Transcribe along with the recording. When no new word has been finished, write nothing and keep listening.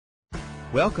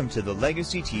Welcome to the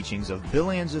legacy teachings of Bill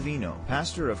Anzavino,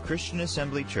 pastor of Christian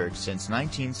Assembly Church since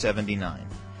 1979.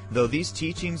 Though these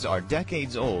teachings are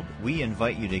decades old, we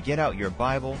invite you to get out your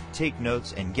Bible, take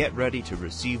notes, and get ready to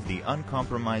receive the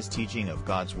uncompromised teaching of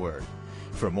God's Word.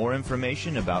 For more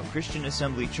information about Christian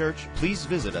Assembly Church, please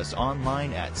visit us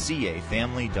online at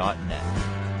cafamily.net.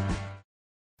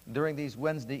 During these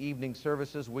Wednesday evening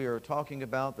services, we are talking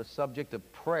about the subject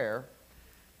of prayer,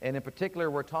 and in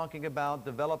particular, we're talking about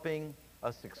developing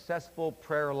a successful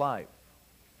prayer life.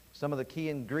 Some of the key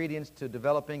ingredients to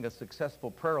developing a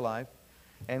successful prayer life,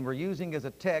 and we're using as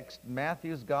a text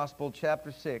Matthew's Gospel,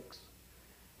 chapter 6,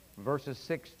 verses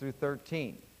 6 through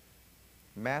 13.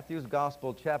 Matthew's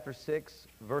Gospel, chapter 6,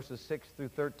 verses 6 through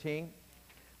 13.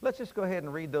 Let's just go ahead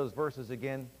and read those verses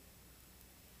again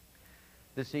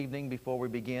this evening before we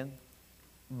begin.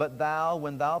 But thou,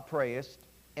 when thou prayest,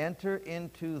 enter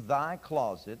into thy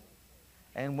closet,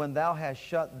 and when thou hast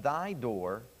shut thy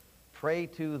door, pray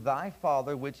to thy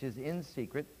Father which is in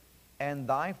secret, and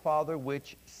thy Father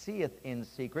which seeth in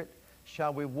secret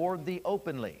shall reward thee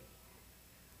openly.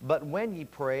 But when ye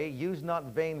pray, use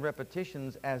not vain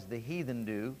repetitions as the heathen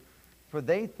do, for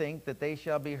they think that they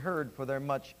shall be heard for their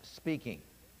much speaking.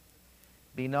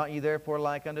 Be not ye therefore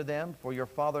like unto them, for your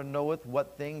Father knoweth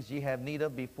what things ye have need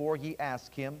of before ye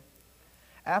ask him.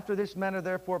 After this manner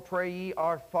therefore pray ye,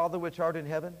 Our Father which art in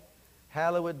heaven,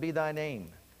 hallowed be thy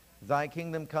name. Thy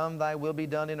kingdom come, thy will be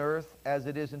done in earth as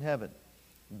it is in heaven.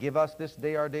 Give us this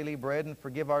day our daily bread, and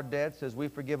forgive our debts as we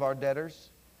forgive our debtors.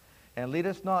 And lead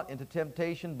us not into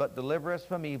temptation, but deliver us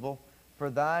from evil. For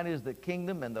thine is the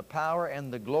kingdom and the power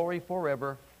and the glory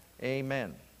forever.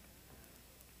 Amen.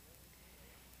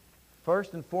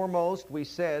 First and foremost, we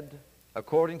said,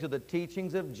 according to the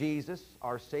teachings of Jesus,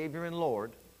 our Savior and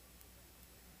Lord,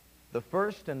 the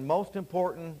first and most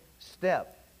important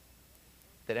step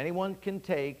that anyone can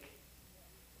take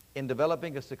in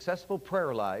developing a successful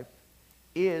prayer life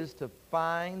is to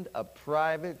find a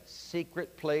private,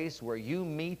 secret place where you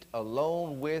meet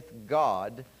alone with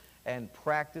God and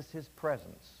practice His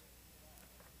presence.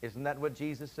 Isn't that what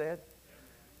Jesus said?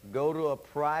 Go to a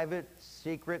private,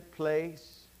 secret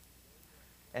place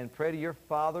and pray to your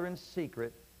Father in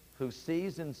secret, who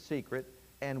sees in secret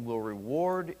and will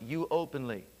reward you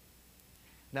openly.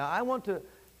 Now, I want to,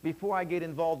 before I get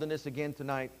involved in this again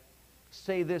tonight,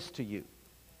 say this to you.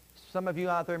 Some of you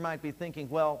out there might be thinking,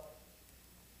 well,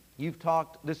 you've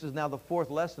talked, this is now the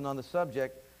fourth lesson on the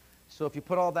subject, so if you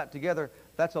put all that together,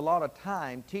 that's a lot of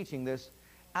time teaching this.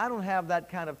 I don't have that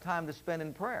kind of time to spend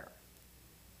in prayer.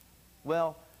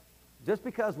 Well, just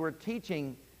because we're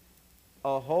teaching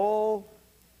a whole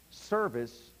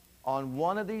service on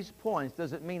one of these points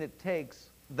doesn't mean it takes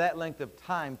that length of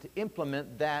time to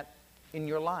implement that in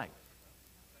your life.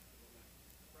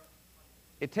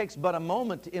 It takes but a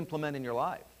moment to implement in your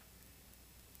life.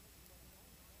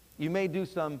 You may do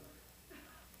some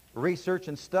research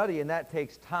and study, and that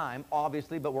takes time,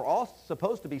 obviously, but we're all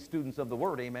supposed to be students of the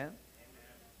Word, amen?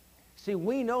 See,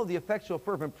 we know the effectual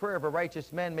fervent prayer of a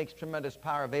righteous man makes tremendous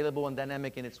power available and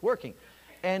dynamic in its working.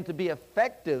 And to be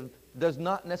effective does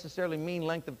not necessarily mean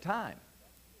length of time.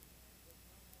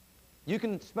 You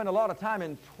can spend a lot of time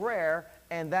in prayer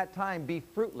and that time be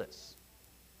fruitless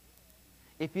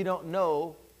if you don't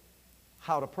know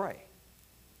how to pray.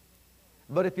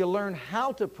 But if you learn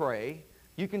how to pray,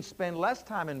 you can spend less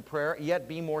time in prayer yet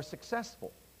be more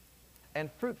successful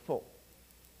and fruitful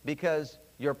because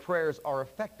your prayers are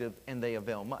effective and they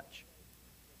avail much.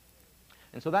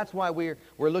 And so that's why we're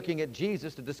looking at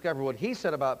Jesus to discover what He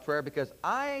said about prayer, because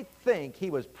I think He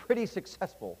was pretty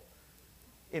successful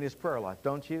in His prayer life,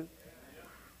 don't you?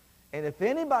 And if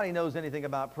anybody knows anything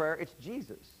about prayer, it's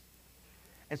Jesus.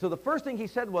 And so the first thing He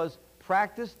said was,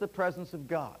 practice the presence of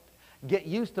God. Get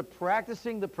used to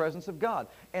practicing the presence of God.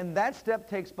 And that step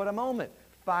takes but a moment.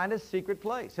 Find a secret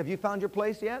place. Have you found your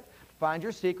place yet? Find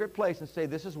your secret place and say,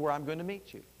 this is where I'm going to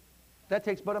meet you. That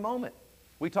takes but a moment.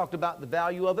 We talked about the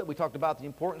value of it. We talked about the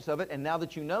importance of it. And now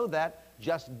that you know that,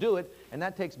 just do it. And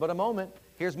that takes but a moment.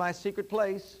 Here's my secret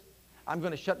place. I'm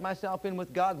going to shut myself in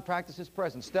with God and practice His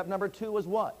presence. Step number 2 is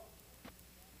what?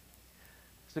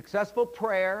 Successful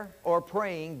prayer or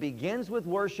praying begins with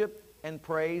worship and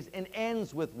praise and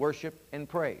ends with worship and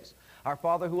praise. Our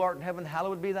Father who art in heaven,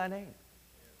 hallowed be thy name.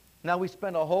 Now we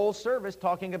spend a whole service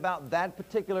talking about that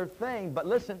particular thing, but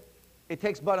listen, it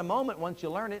takes but a moment once you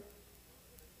learn it.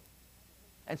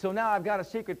 And so now I've got a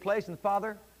secret place, and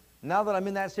Father, now that I'm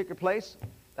in that secret place,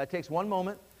 that takes one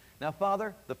moment. Now,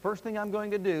 Father, the first thing I'm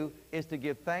going to do is to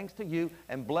give thanks to you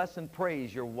and bless and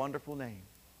praise your wonderful name.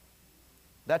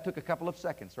 That took a couple of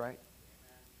seconds, right?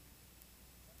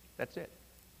 That's it.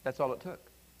 That's all it took.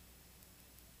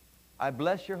 I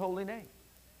bless your holy name.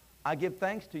 I give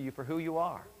thanks to you for who you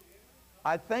are.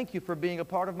 I thank you for being a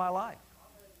part of my life.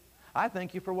 I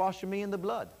thank you for washing me in the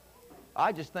blood.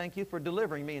 I just thank you for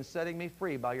delivering me and setting me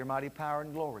free by your mighty power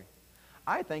and glory.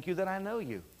 I thank you that I know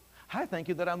you. I thank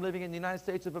you that I'm living in the United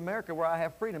States of America where I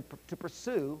have freedom to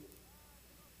pursue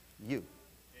you.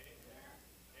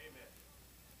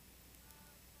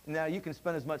 Now, you can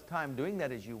spend as much time doing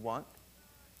that as you want,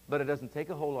 but it doesn't take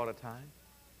a whole lot of time.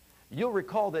 You'll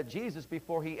recall that Jesus,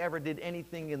 before he ever did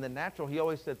anything in the natural, he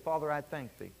always said, Father, I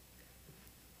thank thee.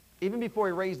 Even before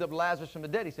he raised up Lazarus from the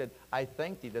dead, he said, I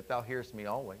thank thee that thou hearest me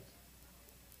always.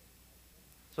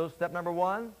 So step number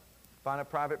one, find a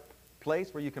private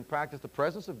place where you can practice the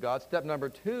presence of God. Step number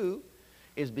two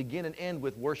is begin and end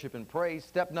with worship and praise.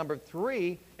 Step number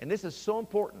three, and this is so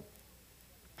important,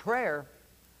 prayer.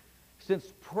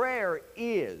 Since prayer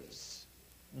is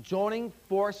joining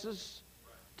forces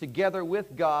together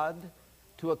with God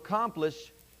to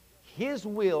accomplish His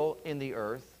will in the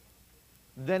earth,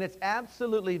 then it's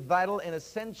absolutely vital and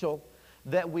essential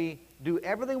that we do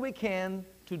everything we can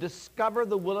to discover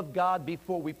the will of God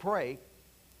before we pray.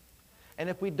 And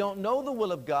if we don't know the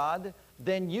will of God,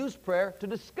 then use prayer to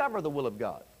discover the will of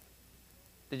God.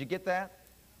 Did you get that?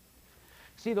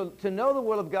 See, to know the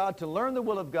will of God, to learn the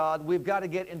will of God, we've got to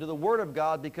get into the Word of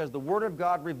God, because the Word of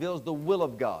God reveals the will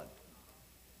of God.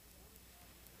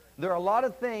 There are a lot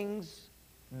of things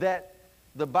that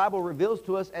the Bible reveals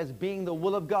to us as being the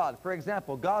will of God. For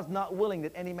example, God's not willing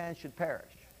that any man should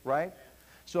perish, right?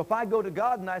 So if I go to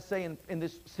God and I say in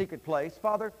this secret place,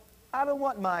 Father, I don't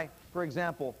want my, for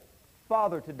example,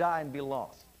 father to die and be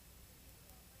lost.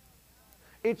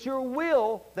 It's your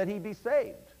will that he be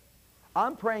saved.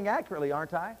 I'm praying accurately,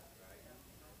 aren't I?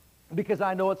 Because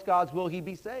I know it's God's will he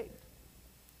be saved.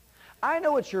 I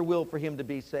know it's your will for him to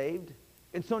be saved.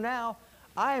 And so now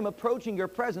I am approaching your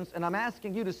presence and I'm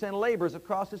asking you to send laborers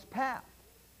across his path.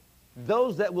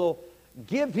 Those that will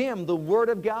give him the Word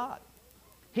of God.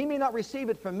 He may not receive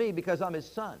it from me because I'm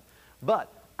his son. But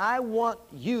I want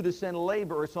you to send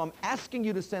laborers. So I'm asking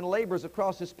you to send laborers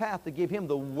across his path to give him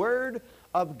the Word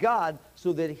of God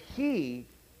so that he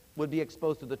would be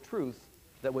exposed to the truth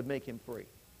that would make him free.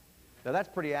 Now that's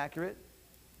pretty accurate.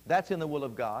 That's in the will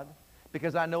of God,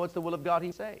 because I know it's the will of God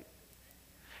he saved.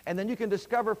 And then you can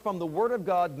discover from the Word of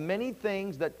God many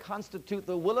things that constitute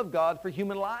the will of God for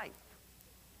human life.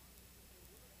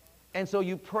 And so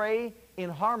you pray in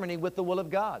harmony with the will of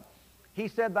God. He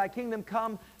said, thy kingdom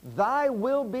come, thy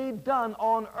will be done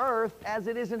on earth as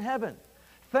it is in heaven.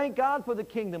 Thank God for the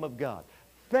kingdom of God.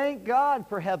 Thank God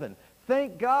for heaven.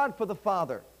 Thank God for the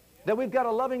Father. That we've got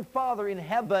a loving Father in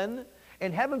heaven,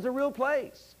 and heaven's a real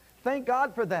place. Thank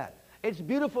God for that. It's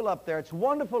beautiful up there. It's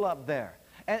wonderful up there.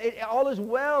 And all is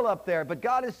well up there. But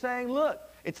God is saying, look,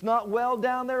 it's not well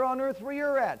down there on earth where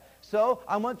you're at. So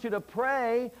I want you to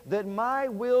pray that my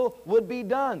will would be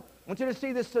done. I want you to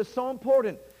see this is so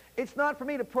important. It's not for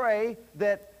me to pray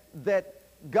that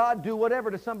God do whatever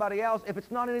to somebody else if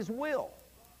it's not in his will.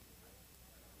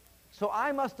 So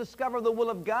I must discover the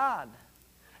will of God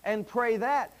and pray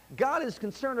that. God is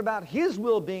concerned about his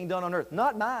will being done on earth,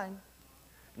 not mine,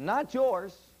 not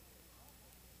yours,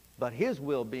 but his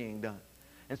will being done.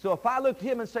 And so if I look to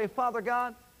him and say, Father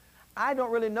God, I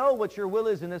don't really know what your will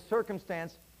is in this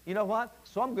circumstance, you know what?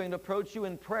 So I'm going to approach you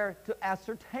in prayer to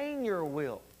ascertain your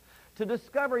will, to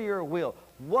discover your will.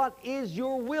 What is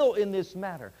your will in this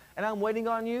matter? And I'm waiting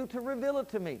on you to reveal it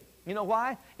to me. You know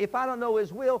why? If I don't know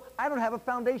his will, I don't have a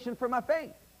foundation for my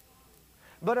faith.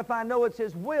 But if I know it's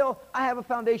his will, I have a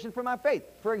foundation for my faith.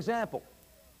 For example,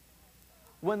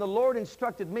 when the Lord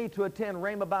instructed me to attend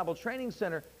Rhema Bible Training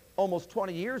Center almost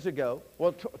 20 years ago,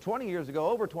 well, 20 years ago,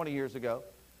 over 20 years ago,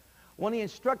 when he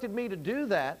instructed me to do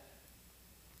that,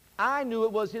 I knew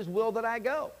it was his will that I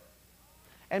go.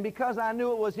 And because I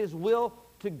knew it was his will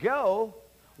to go,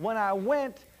 when I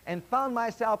went and found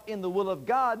myself in the will of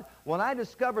God, when I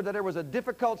discovered that there was a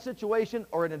difficult situation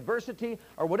or an adversity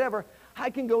or whatever, I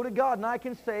can go to God and I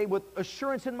can say with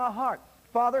assurance in my heart,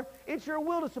 Father, it's your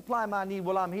will to supply my need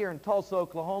while I'm here in Tulsa,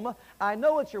 Oklahoma. I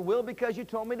know it's your will because you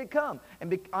told me to come.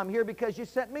 And I'm here because you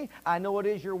sent me. I know it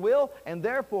is your will, and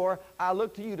therefore I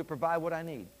look to you to provide what I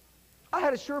need. I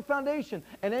had a sure foundation,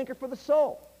 an anchor for the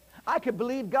soul. I could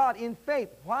believe God in faith.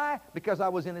 Why? Because I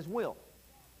was in his will.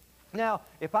 Now,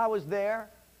 if I was there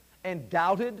and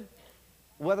doubted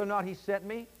whether or not he sent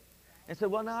me and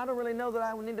said, well, no, I don't really know that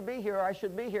I need to be here or I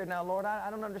should be here now, Lord. I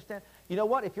don't understand. You know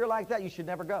what? If you're like that, you should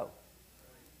never go.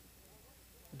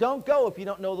 Don't go if you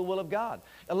don't know the will of God.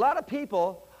 A lot of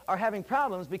people are having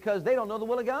problems because they don't know the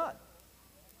will of God.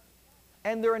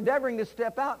 And they're endeavoring to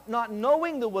step out, not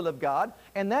knowing the will of God,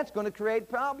 and that's going to create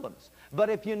problems.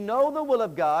 But if you know the will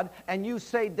of God, and you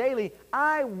say daily,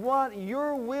 I want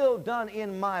your will done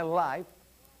in my life,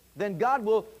 then God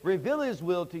will reveal His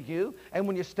will to you. And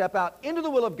when you step out into the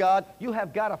will of God, you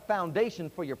have got a foundation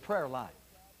for your prayer life,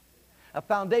 a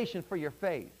foundation for your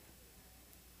faith.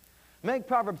 Make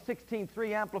Proverbs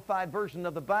 16:3 Amplified Version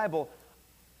of the Bible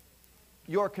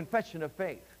your confession of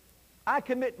faith. I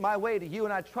commit my way to you,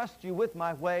 and I trust you with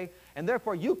my way, and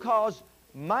therefore you cause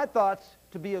my thoughts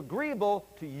to be agreeable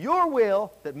to your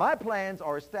will, that my plans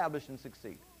are established and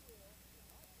succeed.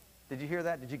 Did you hear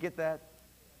that? Did you get that?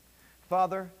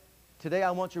 Father, today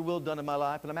I want your will done in my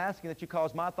life, and I'm asking that you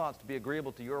cause my thoughts to be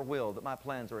agreeable to your will, that my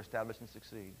plans are established and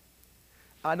succeed.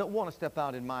 I don't want to step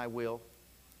out in my will.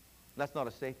 That's not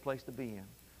a safe place to be in.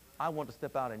 I want to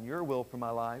step out in your will for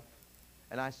my life,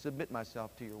 and I submit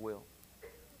myself to your will.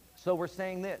 So we're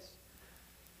saying this.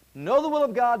 Know the will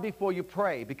of God before you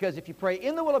pray, because if you pray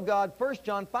in the will of God, 1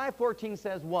 John 5:14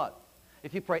 says what?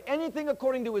 If you pray anything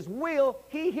according to His will,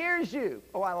 He hears you.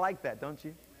 Oh, I like that, don't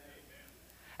you?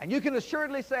 And you can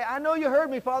assuredly say, I know you heard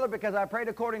me, Father, because I prayed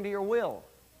according to your will.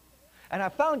 And I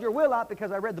found your will out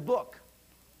because I read the book.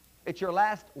 It's your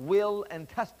last will and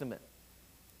testament.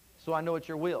 So I know it's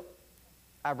your will.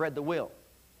 I've read the will.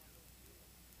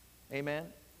 Amen?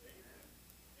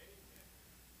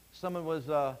 Someone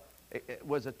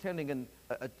was attending an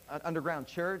underground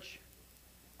church,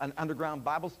 an underground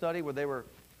Bible study where they were,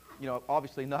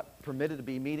 obviously not permitted to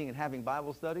be meeting and having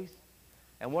Bible studies.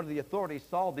 And one of the authorities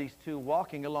saw these two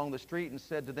walking along the street and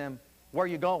said to them, where are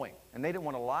you going? And they didn't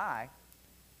want to lie.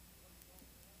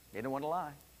 They didn't want to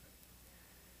lie.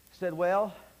 Said,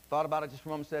 well, thought about it just for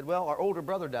a moment, said, well, our older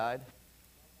brother died,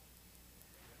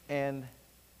 and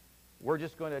we're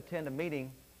just going to attend a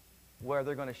meeting where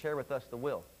they're going to share with us the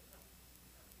will.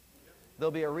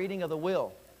 There'll be a reading of the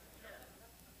will,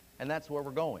 and that's where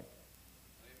we're going.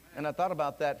 And I thought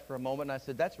about that for a moment, and I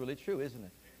said, that's really true, isn't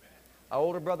it? Our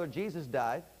older brother Jesus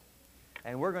died,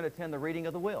 and we're going to attend the reading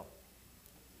of the will.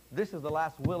 This is the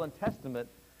last will and testament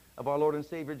of our Lord and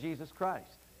Savior Jesus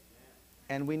Christ.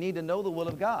 And we need to know the will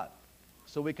of God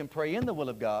so we can pray in the will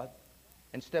of God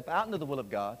and step out into the will of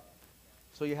God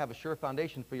so you have a sure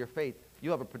foundation for your faith.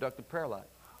 You have a productive prayer life.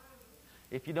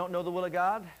 If you don't know the will of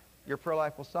God, your prayer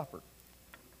life will suffer.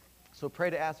 So pray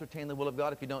to ascertain the will of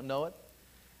God if you don't know it.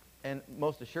 And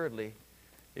most assuredly,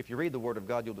 if you read the Word of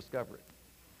God, you'll discover it.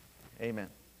 Amen.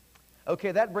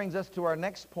 Okay, that brings us to our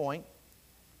next point,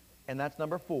 and that's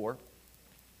number 4.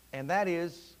 And that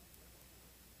is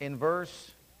in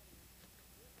verse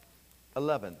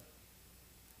 11.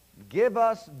 Give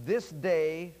us this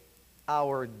day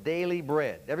our daily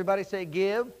bread. Everybody say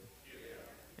give. Give.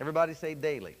 Everybody say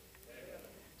daily.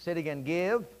 Say it again.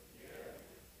 Give.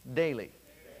 Daily.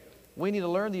 We need to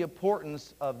learn the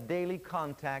importance of daily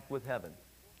contact with heaven.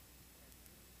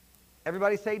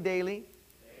 Everybody say daily.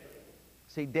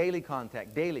 Say daily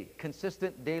contact. Daily.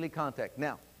 Consistent daily contact.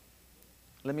 Now,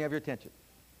 let me have your attention.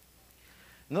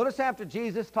 Notice after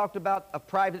Jesus talked about a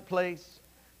private place,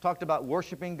 talked about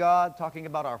worshiping God, talking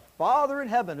about our Father in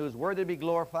heaven who is worthy to be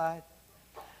glorified,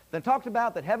 then talked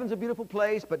about that heaven's a beautiful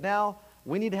place, but now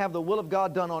we need to have the will of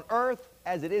God done on earth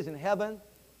as it is in heaven.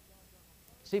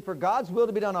 See, for God's will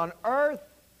to be done on earth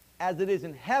as it is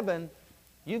in heaven,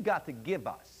 you've got to give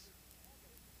us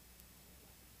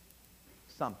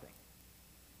something.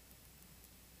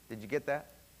 Did you get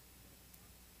that?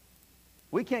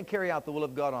 We can't carry out the will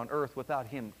of God on earth without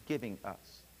Him giving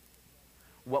us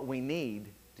what we need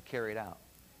to carry it out.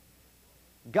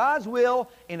 God's will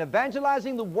in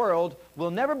evangelizing the world will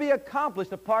never be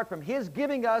accomplished apart from His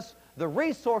giving us the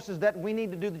resources that we need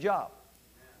to do the job.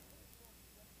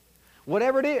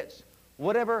 Whatever it is,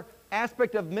 whatever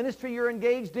aspect of ministry you're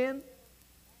engaged in,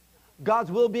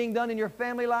 God's will being done in your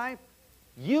family life,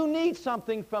 you need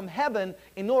something from heaven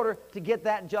in order to get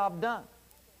that job done.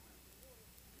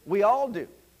 We all do.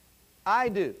 I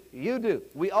do. You do.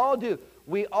 We all do.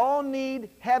 We all need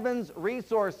heaven's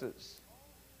resources.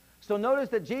 So notice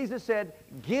that Jesus said,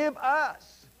 give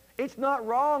us. It's not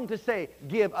wrong to say,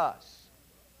 give us.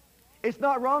 It's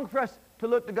not wrong for us to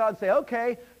look to God and say,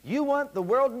 okay, you want the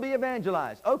world to be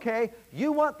evangelized. Okay,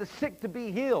 you want the sick to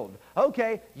be healed.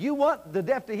 Okay, you want the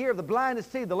deaf to hear, the blind to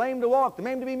see, the lame to walk, the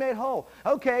maimed to be made whole.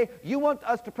 Okay, you want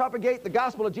us to propagate the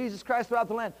gospel of Jesus Christ throughout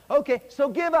the land. Okay, so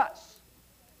give us.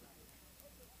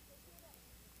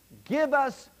 Give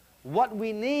us what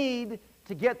we need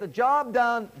to get the job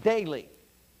done daily.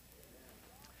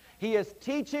 He is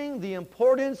teaching the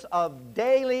importance of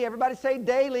daily, everybody say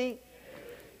daily,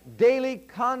 daily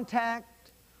contact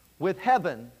with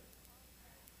heaven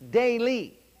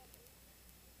daily.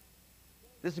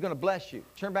 This is going to bless you.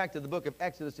 Turn back to the book of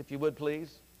Exodus, if you would,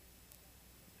 please.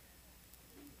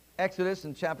 Exodus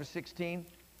in chapter 16.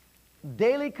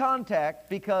 Daily contact,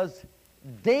 because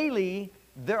daily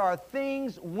there are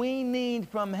things we need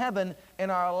from heaven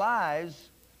in our lives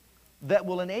that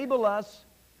will enable us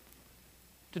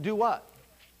to do what?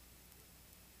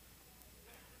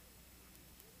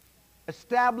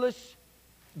 Establish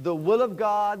the will of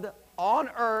God on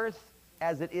earth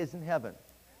as it is in heaven.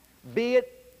 Be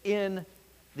it in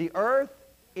the earth,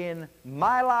 in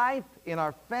my life, in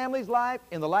our family's life,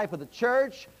 in the life of the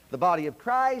church, the body of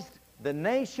Christ, the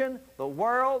nation, the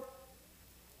world.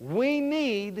 We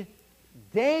need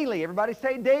daily, everybody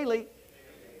say daily,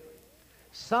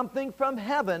 something from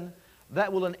heaven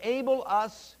that will enable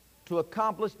us to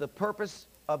accomplish the purpose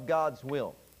of God's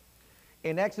will.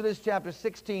 In Exodus chapter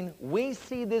 16, we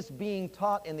see this being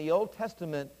taught in the Old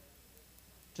Testament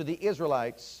to the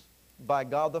Israelites by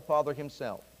God the Father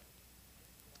himself.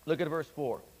 Look at verse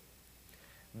 4.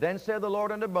 Then said the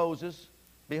Lord unto Moses,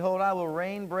 Behold, I will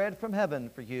rain bread from heaven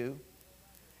for you,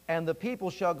 and the people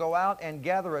shall go out and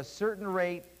gather a certain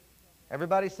rate.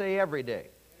 Everybody say every day.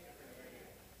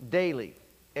 Daily.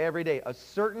 Every day. A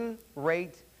certain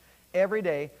rate every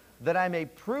day, that I may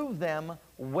prove them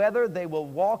whether they will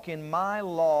walk in my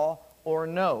law or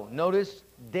no. Notice,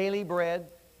 daily bread.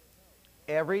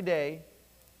 Every day.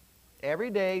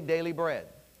 Every day, daily bread.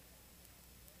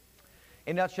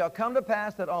 And it shall come to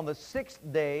pass that on the 6th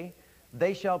day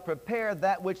they shall prepare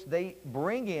that which they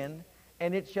bring in,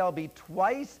 and it shall be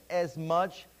twice as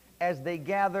much as they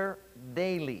gather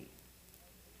daily.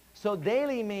 So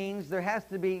daily means there has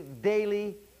to be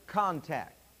daily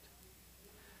contact.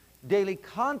 Daily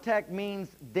contact means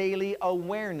daily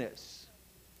awareness.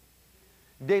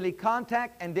 Daily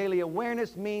contact and daily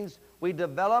awareness means we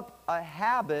develop a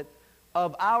habit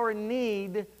of our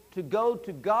need to go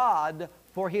to God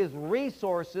for His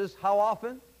resources. How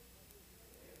often?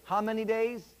 How many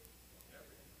days?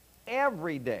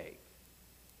 Every day.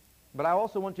 But I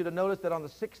also want you to notice that on the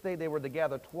 6th day they were to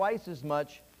gather twice as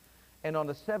much, and on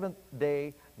the 7th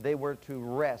day they were to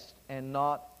rest and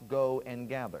not go and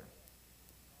gather.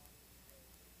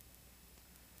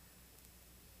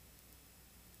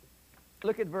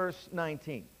 Look at verse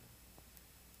 19.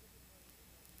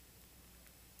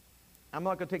 I'm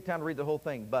not going to take time to read the whole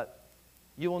thing, but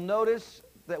you will notice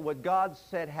that what God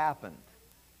said happened.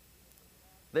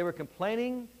 They were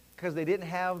complaining because they didn't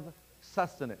have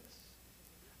sustenance.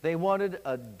 They wanted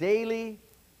a daily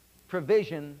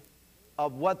provision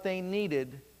of what they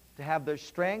needed to have their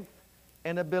strength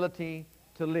and ability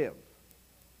to live.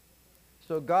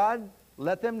 So God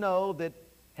let them know that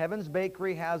Heaven's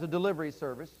Bakery has a delivery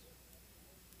service,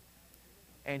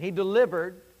 and He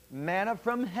delivered manna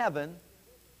from heaven,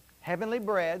 heavenly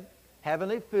bread,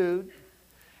 heavenly food.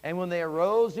 And when they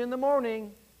arose in the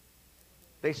morning,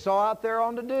 they saw out there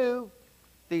on the dew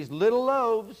these little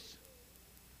loaves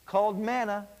called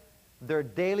manna, their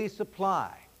daily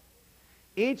supply.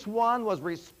 Each one was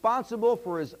responsible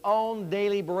for his own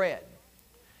daily bread.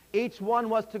 Each one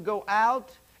was to go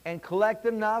out and collect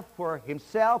enough for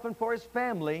himself and for his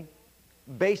family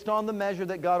based on the measure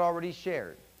that God already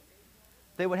shared.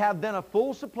 They would have then a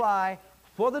full supply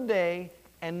for the day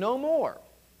and no more.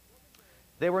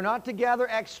 They were not to gather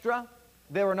extra.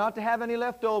 They were not to have any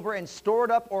left over and store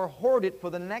it up or hoard it for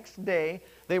the next day.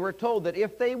 They were told that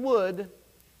if they would,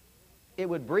 it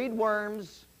would breed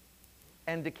worms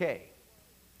and decay.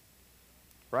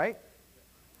 Right?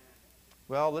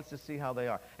 Well, let's just see how they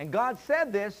are. And God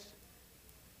said this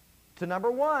to, number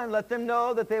one, let them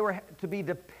know that they were to be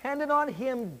dependent on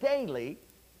Him daily,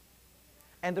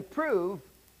 and to prove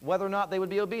whether or not they would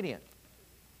be obedient.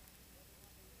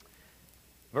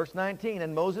 Verse 19,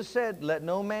 and Moses said, let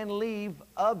no man leave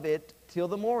of it till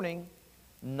the morning.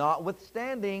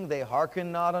 Notwithstanding, they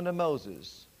hearkened not unto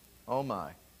Moses. Oh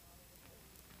my.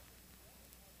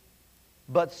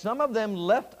 But some of them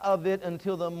left of it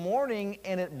until the morning,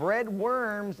 and it bred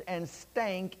worms and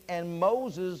stank, and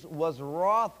Moses was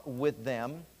wroth with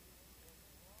them.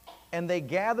 And they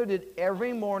gathered it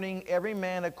every morning, every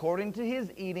man according to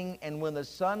his eating, and when the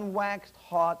sun waxed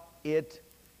hot, it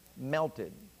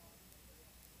melted.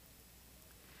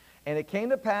 And it came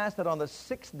to pass that on the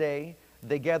 6th day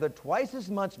they gathered twice as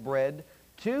much bread,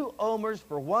 2 omers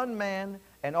for one man,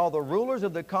 and all the rulers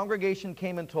of the congregation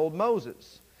came and told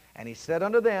Moses. And he said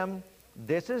unto them,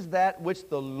 this is that which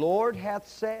the Lord hath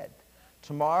said.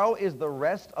 Tomorrow is the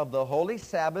rest of the holy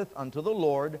Sabbath unto the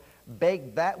Lord.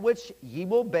 Bake that which ye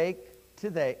will bake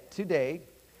today,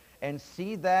 and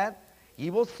seed that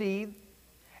ye will seed,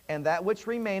 and that which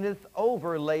remaineth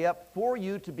over lay up for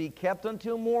you to be kept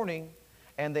until morning.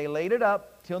 And they laid it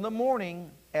up till the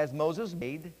morning, as Moses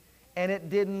made, and it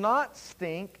did not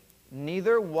stink,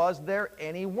 neither was there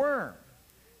any worm.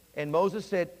 And Moses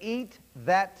said, Eat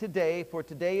that today, for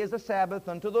today is a Sabbath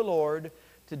unto the Lord.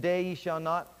 Today ye shall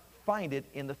not find it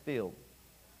in the field.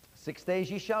 6 days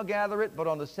ye shall gather it, but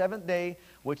on the seventh day,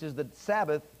 which is the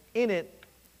Sabbath, in it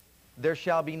there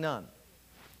shall be none.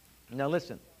 Now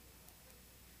listen.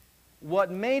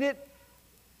 What made it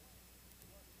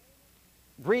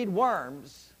breed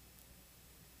worms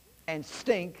and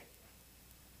stink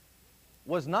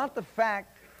was not the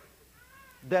fact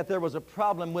that there was a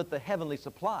problem with the heavenly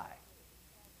supply.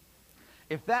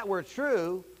 If that were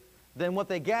true, then what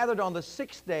they gathered on the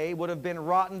sixth day would have been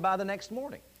rotten by the next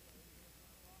morning.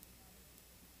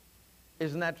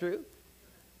 Isn't that true?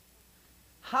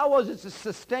 How was it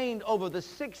sustained over the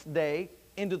sixth day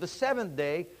into the seventh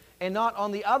day and not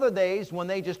on the other days when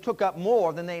they just took up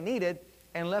more than they needed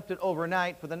and left it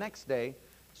overnight for the next day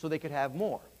so they could have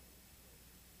more?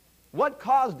 What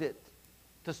caused it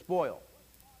to spoil?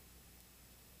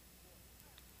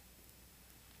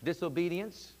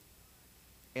 Disobedience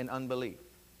and unbelief.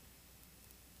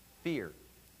 Fear.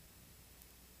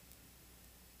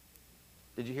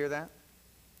 Did you hear that?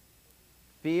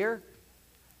 Fear,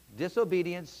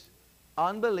 disobedience,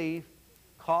 unbelief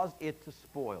caused it to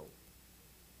spoil.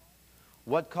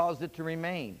 What caused it to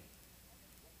remain?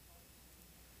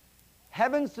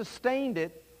 Heaven sustained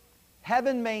it.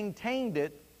 Heaven maintained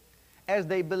it as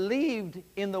they believed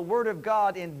in the Word of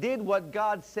God and did what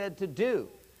God said to do.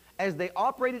 As they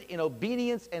operated in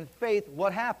obedience and faith,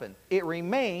 what happened? It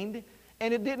remained,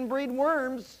 and it didn't breed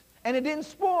worms, and it didn't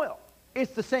spoil.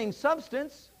 It's the same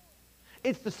substance.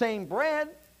 It's the same bread,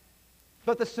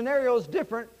 but the scenario is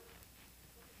different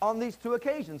on these two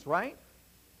occasions, right?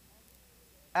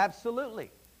 Absolutely.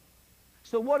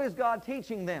 So what is God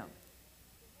teaching them?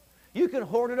 You can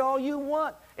hoard it all you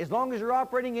want. As long as you're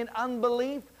operating in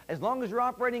unbelief, as long as you're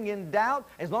operating in doubt,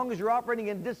 as long as you're operating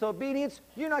in disobedience,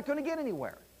 you're not going to get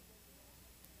anywhere.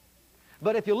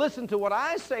 But if you listen to what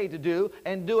I say to do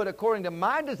and do it according to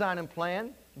my design and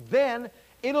plan, then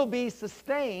it'll be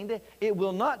sustained. It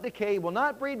will not decay, will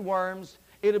not breed worms.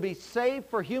 It'll be saved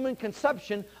for human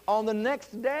consumption on the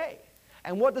next day.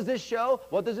 And what does this show?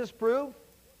 What does this prove?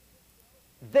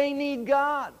 They need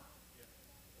God.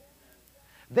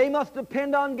 They must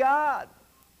depend on God.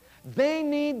 They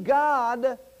need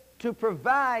God to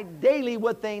provide daily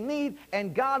what they need,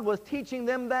 and God was teaching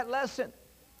them that lesson.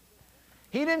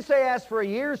 He didn't say ask for a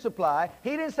year's supply.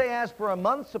 He didn't say ask for a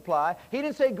month's supply. He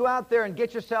didn't say go out there and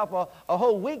get yourself a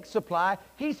whole week's supply.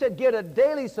 He said get a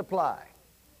daily supply.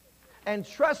 And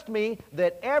trust me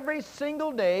that every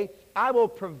single day I will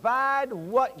provide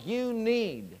what you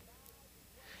need.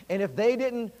 And if they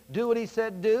didn't do what he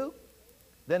said do,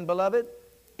 then beloved,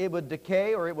 it would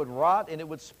decay or it would rot and it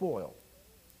would spoil.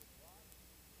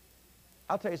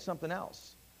 I'll tell you something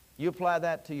else. You apply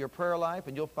that to your prayer life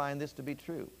and you'll find this to be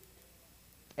true.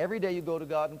 Every day you go to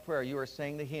God in prayer, you are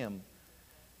saying to Him,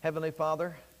 Heavenly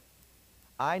Father,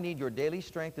 I need your daily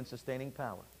strength and sustaining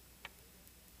power.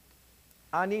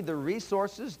 I need the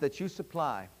resources that you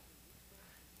supply.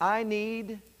 I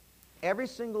need every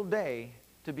single day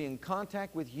to be in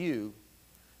contact with you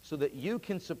so that you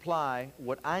can supply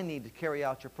what I need to carry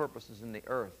out your purposes in the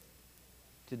earth,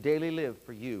 to daily live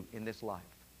for you in this life.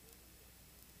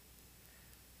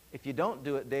 If you don't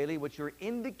do it daily, what you're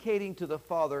indicating to the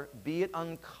Father, be it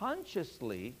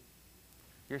unconsciously,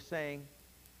 you're saying,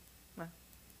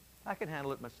 I can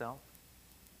handle it myself.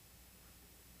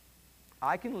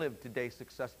 I can live today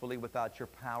successfully without your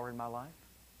power in my life.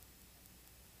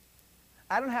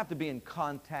 I don't have to be in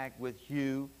contact with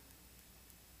you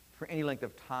for any length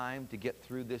of time to get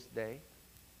through this day.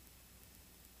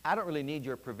 I don't really need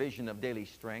your provision of daily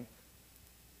strength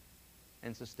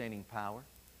and sustaining power.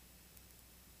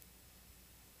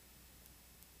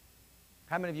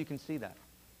 How many of you can see that?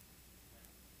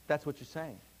 That's what you're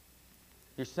saying.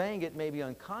 You're saying it maybe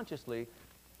unconsciously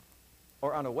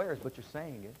or unawares, but you're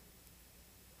saying it.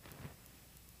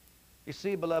 You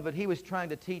see, beloved, he was trying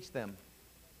to teach them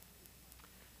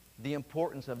the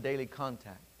importance of daily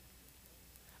contact,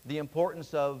 the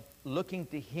importance of looking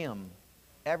to him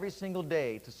every single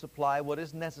day to supply what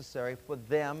is necessary for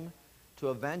them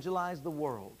to evangelize the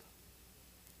world,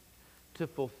 to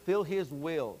fulfill his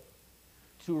will,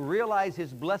 to realize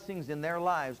his blessings in their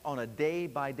lives on a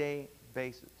day-by-day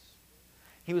basis.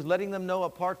 He was letting them know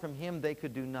apart from him they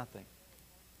could do nothing.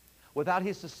 Without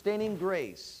his sustaining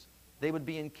grace, they would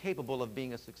be incapable of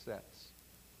being a success.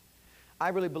 I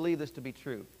really believe this to be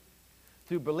true.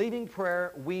 Through believing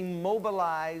prayer, we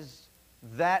mobilize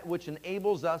that which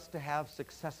enables us to have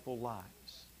successful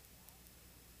lives.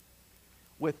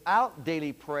 Without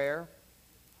daily prayer,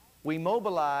 we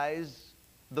mobilize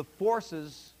the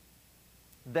forces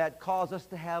that cause us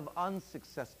to have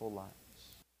unsuccessful lives.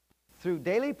 Through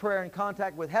daily prayer and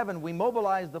contact with heaven, we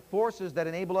mobilize the forces that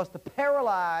enable us to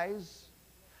paralyze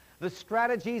the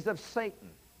strategies of Satan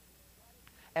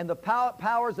and the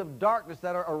powers of darkness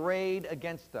that are arrayed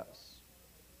against us.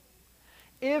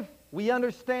 If we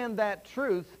understand that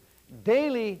truth,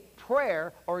 daily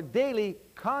prayer or daily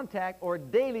contact or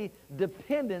daily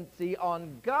dependency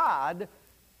on God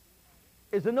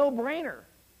is a no-brainer.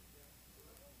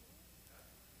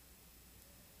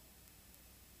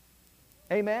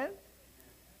 Amen?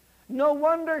 No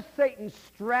wonder Satan's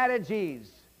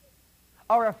strategies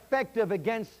are effective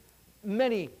against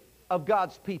many of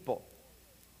God's people.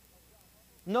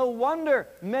 No wonder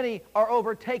many are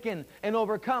overtaken and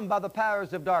overcome by the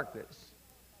powers of darkness.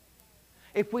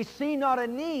 If we see not a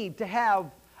need to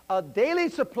have a daily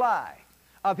supply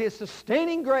of His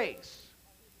sustaining grace,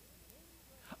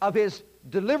 of His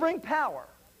delivering power,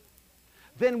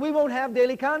 then we won't have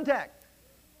daily contact.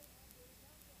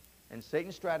 And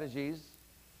Satan's strategies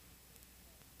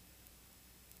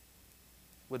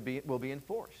will be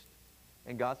enforced,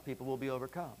 and God's people will be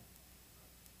overcome.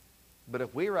 But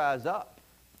if we rise up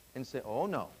and say, oh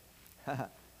no,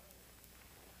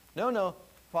 no,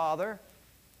 Father,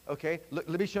 okay, look,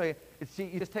 let me show you. See,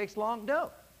 it just takes long?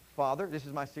 No. Father, this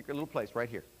is my secret little place right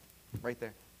here, right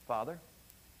there. Father,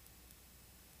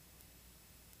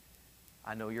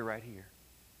 I know you're right here.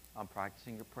 I'm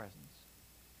practicing your presence.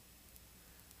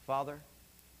 Father,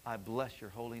 I bless your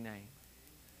holy name.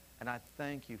 And I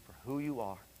thank you for who you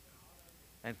are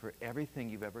and for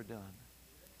everything you've ever done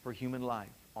for human life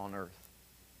on earth.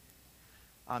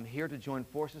 I'm here to join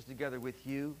forces together with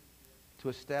you to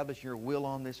establish your will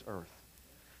on this earth,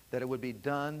 that it would be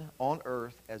done on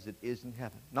earth as it is in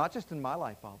heaven. Not just in my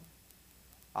life, Father.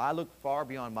 I look far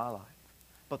beyond my life,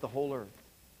 but the whole earth.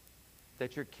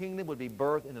 That your kingdom would be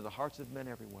birthed into the hearts of men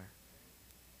everywhere.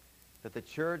 That the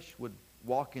church would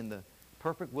walk in the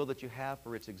perfect will that you have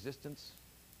for its existence.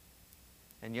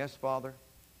 And yes, Father,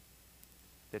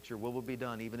 that your will be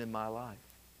done even in my life,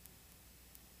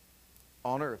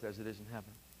 on earth as it is in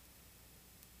heaven.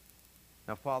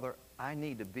 Now, Father, I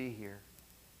need to be here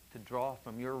to draw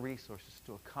from your resources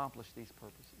to accomplish these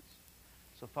purposes.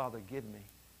 So, Father, give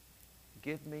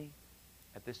me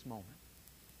at this moment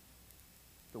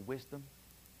the wisdom,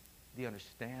 the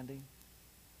understanding,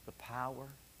 the power,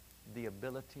 the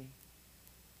ability,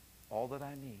 all that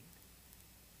I need.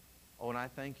 Oh, and I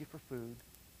thank you for food,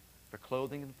 for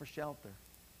clothing, and for shelter.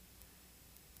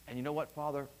 And you know what,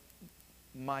 Father?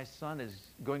 My son is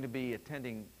going to be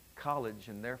attending college,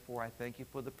 and therefore I thank you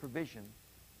for the provision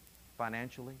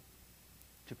financially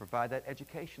to provide that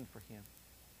education for him.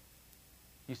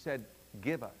 You said,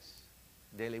 give us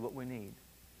daily what we need.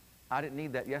 I didn't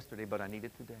need that yesterday, but I need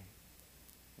it today.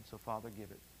 And so, Father, give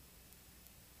it.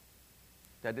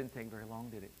 That didn't take very long,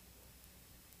 did it?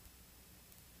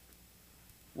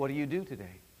 What do you do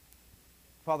today?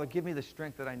 Father, give me the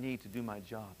strength that I need to do my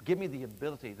job. Give me the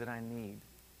ability that I need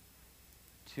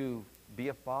to be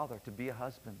a father, to be a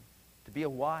husband, to be a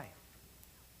wife,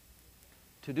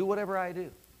 to do whatever I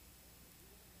do.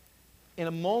 In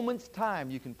a moment's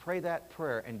time, you can pray that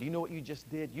prayer, and do you know what you just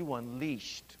did? You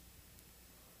unleashed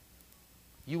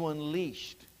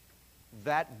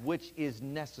that which is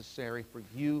necessary for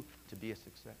you to be a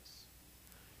success.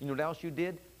 You know what else you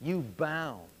did? You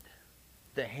bound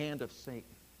the hand of Satan.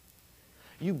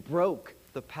 You broke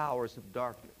the powers of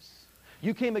darkness.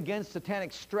 You came against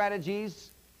satanic strategies,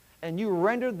 and you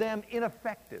rendered them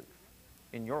ineffective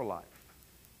in your life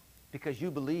because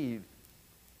you believe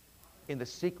in the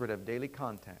secret of daily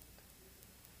contact.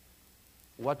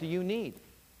 What do you need?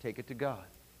 Take it to God.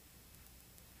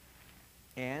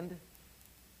 And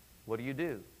what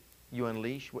do? You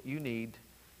unleash what you need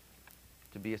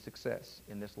to be a success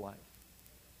in this life.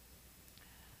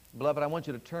 Beloved, I want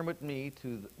you to turn with me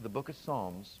to the book of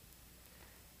Psalms,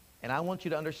 and I want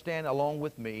you to understand along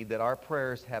with me that our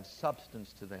prayers have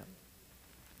substance to them.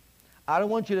 I don't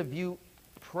want you to view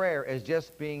prayer as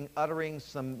just being uttering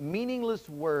some meaningless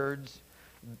words,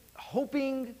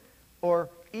 hoping or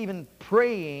even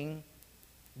praying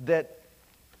that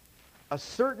a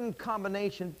certain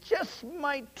combination just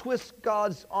might twist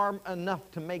God's arm enough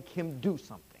to make him do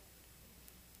something.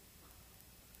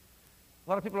 A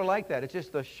lot of people are like that. It's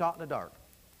just a shot in the dark.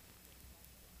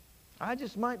 I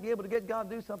just might be able to get God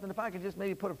to do something if I could just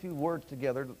maybe put a few words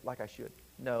together like I should.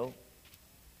 No.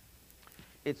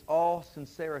 It's all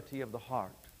sincerity of the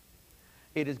heart.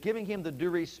 It is giving him the due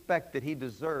respect that he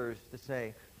deserves to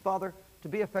say, Father, to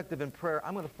be effective in prayer,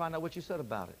 I'm going to find out what you said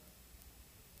about it.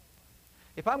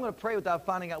 If I'm going to pray without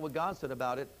finding out what God said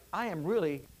about it, I am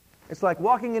really It's like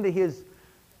walking into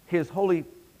His holy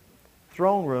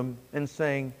throne room and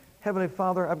saying, Heavenly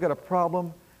Father, I've got a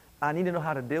problem. I need to know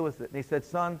how to deal with it. And He said,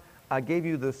 son, I gave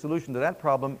you the solution to that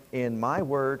problem in my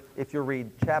word if you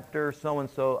read chapter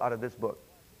so-and-so out of this book.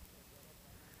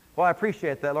 Well, I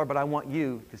appreciate that, Lord, but I want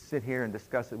you to sit here and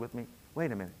discuss it with me.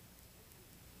 Wait a minute.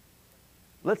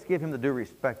 Let's give Him the due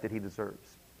respect that He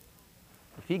deserves.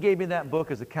 If He gave me that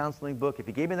book as a counseling book, if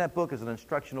He gave me that book as an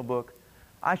instructional book,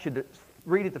 I should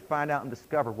read it to find out and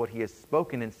discover what He has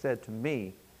spoken and said to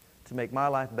me to make my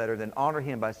life better, then honor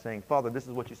Him by saying, Father, this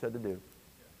is what you said to do,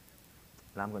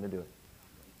 and I'm going to do it.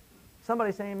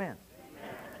 Somebody say amen.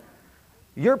 Amen.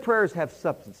 Your prayers have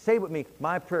substance. Say with me,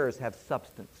 my prayers have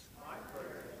substance.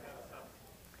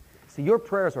 See, your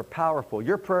prayers are powerful.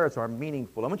 Your prayers are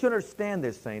meaningful. I want you to understand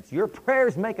this, saints. Your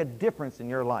prayers make a difference in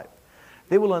your life.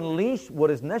 They will unleash what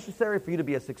is necessary for you to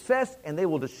be a success, and they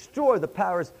will destroy the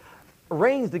powers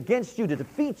raised against you to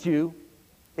defeat you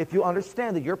if you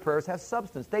understand that your prayers have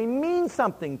substance. They mean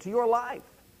something to your life.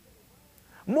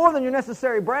 More than your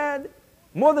necessary bread,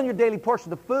 more than your daily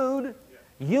portion of food.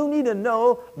 You need to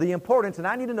know the importance, and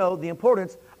I need to know the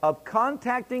importance of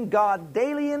contacting God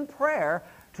daily in prayer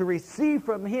to receive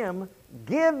from Him,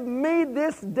 give me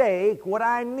this day what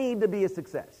I need to be a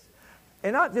success.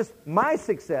 And not just my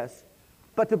success,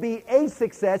 but to be a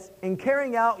success in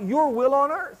carrying out your will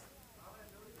on earth.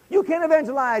 You can't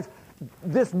evangelize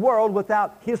this world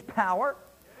without His power,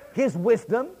 His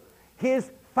wisdom, His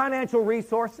financial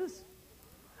resources.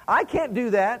 I can't do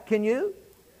that, can you?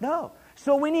 No.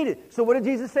 So we need it. So what did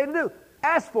Jesus say to do?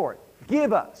 Ask for it.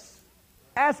 Give us.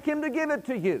 Ask Him to give it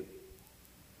to you.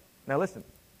 Now listen.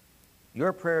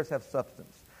 Your prayers have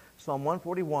substance. Psalm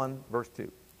 141, verse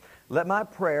 2. Let my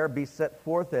prayer be set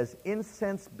forth as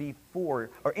incense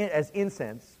as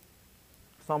incense.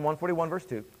 Psalm 141, verse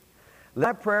 2. Let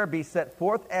my prayer be set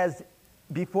forth as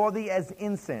before thee as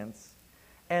incense,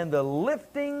 and the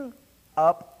lifting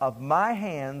up of my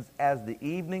hands as the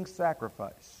evening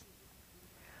sacrifice.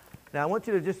 Now I want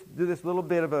you to just do this little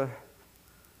bit of a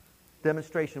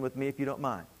demonstration with me, if you don't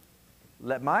mind.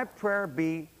 Let my prayer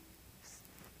be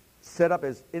set up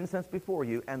as incense before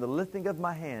you, and the lifting of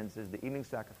my hands is the evening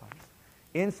sacrifice.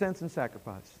 Incense and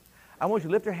sacrifice. I want you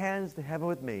to lift your hands to heaven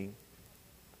with me.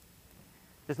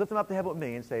 Just lift them up to heaven with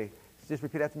me and say, just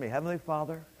repeat after me. Heavenly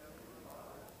Father,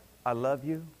 I love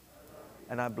you,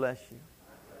 and I bless you.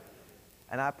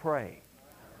 And I pray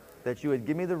that you would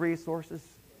give me the resources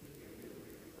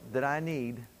that I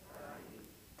need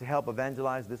to help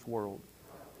evangelize this world.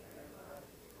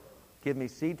 Give me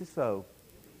seed to sow,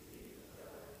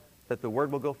 that the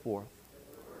word will go forth.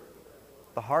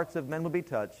 The hearts of men will be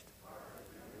touched,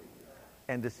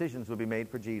 and decisions will be made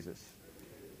for Jesus.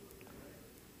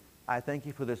 I thank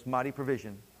you for this mighty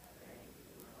provision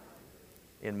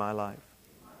in my life.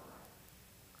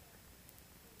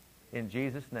 In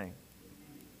Jesus' name,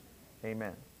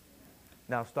 amen.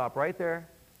 Now stop right there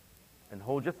and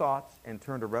hold your thoughts and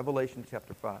turn to Revelation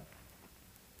chapter 5.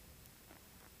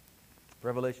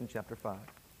 Revelation chapter 5.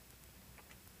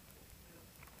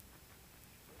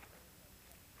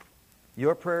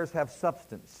 Your prayers have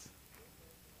substance.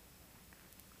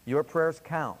 Your prayers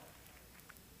count.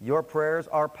 Your prayers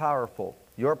are powerful.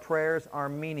 Your prayers are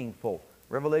meaningful.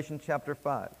 Revelation chapter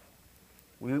 5.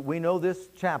 We know this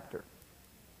chapter.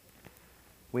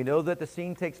 We know that the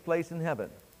scene takes place in heaven.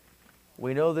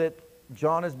 We know that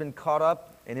John has been caught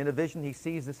up, and in a vision he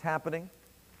sees this happening.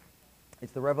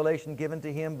 It's the revelation given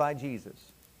to him by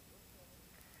Jesus.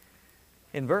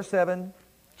 In verse 7,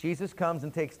 Jesus comes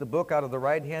and takes the book out of the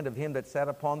right hand of him that sat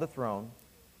upon the throne.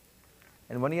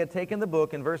 And when he had taken the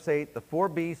book, in verse 8, the 4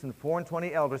 beasts and 24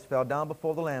 elders fell down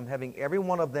before the Lamb, having every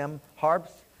one of them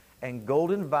harps and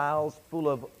golden vials full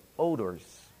of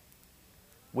odors,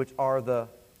 which are the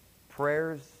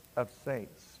prayers of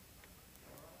saints.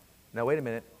 Now wait a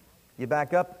minute. You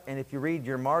back up, and if you read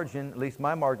your margin, at least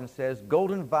my margin says,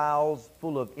 golden vials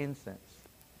full of incense.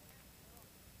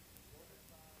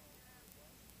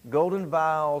 Golden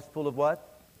vials full of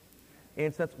what?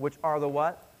 Incense, which are the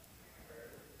what?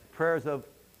 Prayers of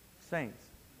saints.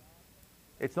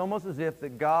 It's almost as if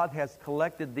that God has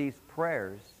collected these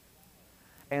prayers,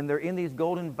 and they're in these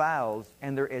golden vials,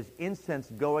 and there is incense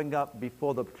going up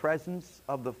before the presence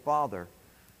of the Father,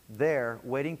 there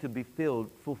waiting to be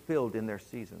fulfilled in their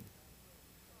season.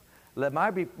 Let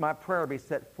my prayer be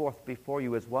set forth before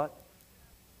you as what?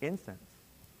 Incense.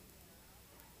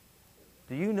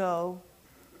 Do you know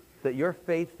that your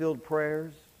faith-filled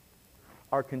prayers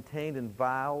are contained in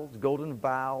vials, golden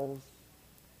vials,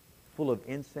 full of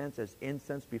incense, as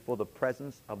incense before the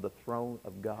presence of the throne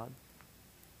of God?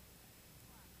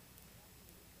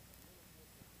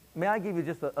 may I give you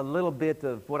just a little bit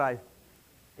of what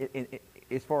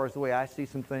as far as the way I see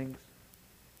some things?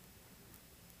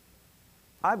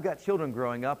 I've got children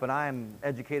growing up, and I'm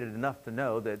educated enough to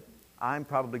know that I'm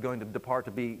probably going to depart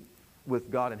to be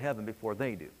with God in heaven before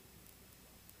they do.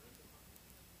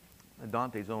 And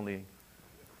Dante's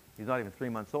he's not even 3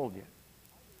 months old yet.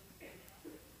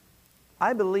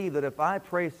 I believe that if I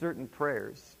pray certain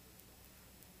prayers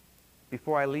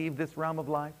before I leave this realm of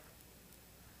life,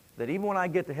 that even when I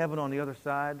get to heaven on the other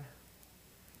side,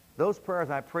 those prayers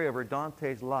I pray over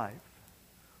Dante's life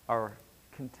are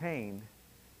contained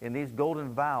in these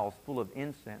golden vials full of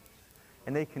incense,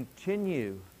 and they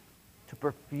continue to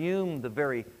perfume the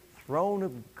very throne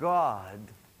of God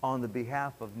on the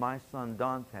behalf of my son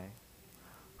Dante,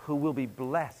 who will be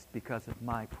blessed because of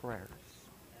my prayers.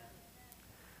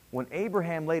 When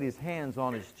Abraham laid his hands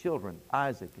on his children,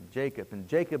 Isaac and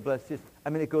Jacob blessed his,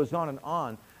 it goes on and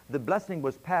on. The blessing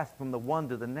was passed from the one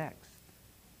to the next.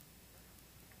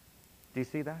 Do you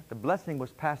see that? The blessing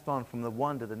was passed on from the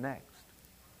one to the next.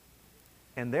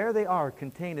 And there they are,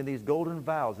 contained in these golden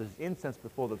vials as incense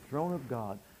before the throne of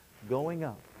God, going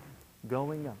up,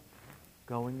 going up,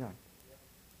 going up.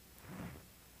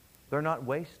 They're not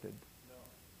wasted.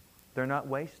 They're not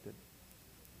wasted.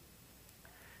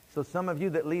 So some of you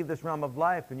that leave this realm of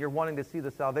life and you're wanting to see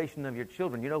the salvation of your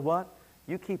children, you know what?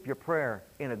 You keep your prayer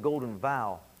in a golden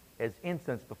vial as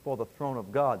incense before the throne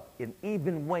of God. And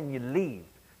even when you leave,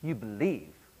 you believe.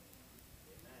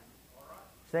 Amen.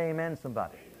 Say amen,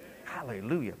 somebody. Amen.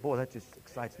 Hallelujah. Boy, that just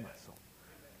excites my soul.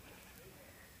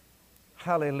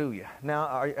 Hallelujah.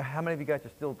 Now, how many of you got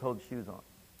your steel-toed shoes on?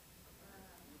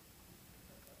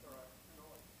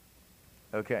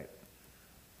 Okay.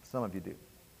 Some of you do.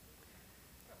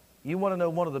 You want to know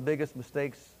one of the biggest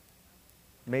mistakes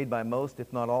made by most,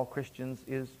 if not all, Christians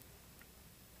is?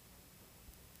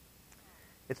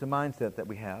 It's a mindset that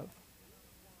we have.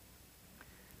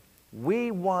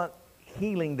 We want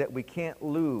healing that we can't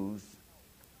lose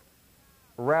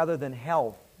rather than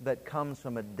health that comes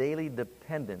from a daily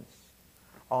dependence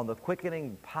on the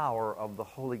quickening power of the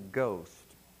Holy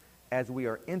Ghost as we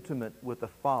are intimate with the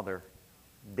Father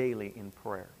daily in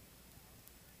prayer.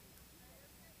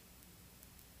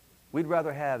 We'd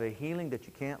rather have a healing that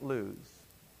you can't lose.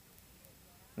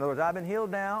 In other words, I've been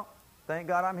healed now. Thank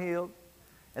God I'm healed.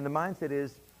 And the mindset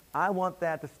is, I want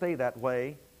that to stay that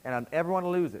way, and I don't ever want to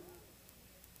lose it.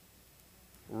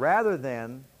 Rather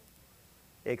than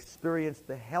experience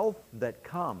the health that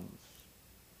comes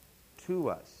to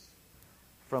us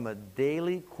from a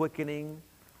daily quickening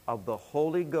of the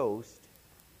Holy Ghost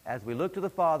as we look to the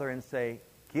Father and say,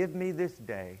 give me this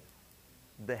day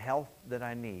the health that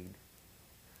I need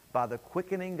by the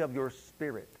quickening of your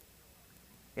spirit.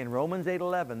 In Romans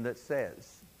 8:11 that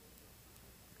says,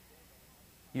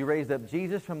 you raised up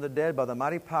Jesus from the dead by the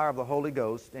mighty power of the Holy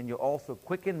Ghost, and you also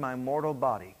quicken my mortal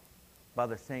body by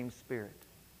the same Spirit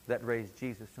that raised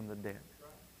Jesus from the dead.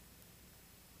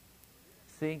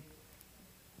 See,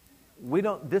 we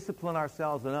don't discipline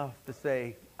ourselves enough to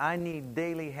say, I need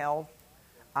daily health.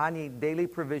 I need daily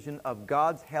provision of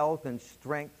God's health and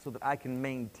strength so that I can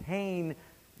maintain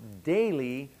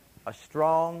daily a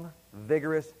strong,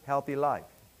 vigorous, healthy life.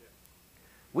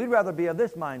 We'd rather be of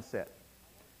this mindset.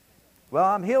 Well,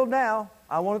 I'm healed now.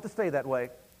 I want it to stay that way.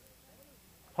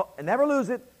 Never lose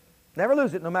it. Never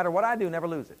lose it. No matter what I do, never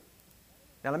lose it.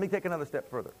 Now, let me take another step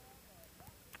further.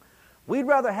 We'd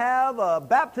rather have a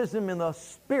baptism in the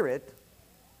Spirit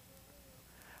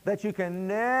that you can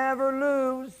never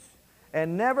lose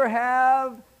and never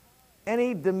have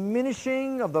any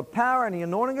diminishing of the power and the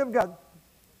anointing of God,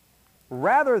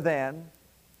 rather than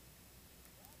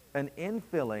an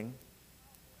infilling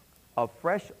of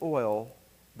fresh oil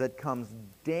that comes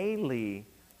daily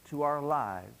to our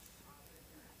lives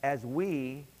as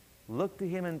we look to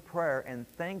Him in prayer and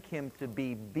thank Him to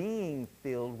be being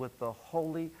filled with the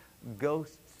Holy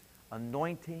Ghost's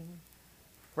anointing,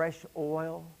 fresh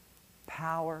oil,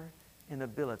 power, and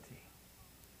ability.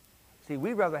 See,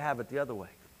 we'd rather have it the other way.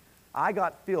 I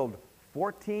got filled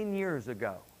 14 years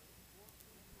ago,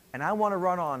 and I want to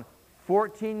run on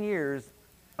 14 years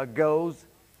ago's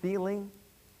feeling,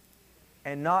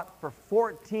 and not for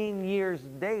 14 years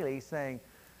daily saying,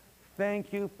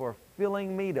 thank you for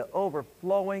filling me to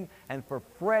overflowing and for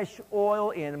fresh oil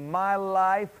in my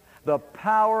life, the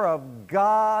power of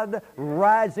God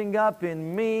rising up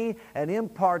in me, an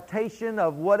impartation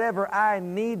of whatever I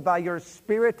need by your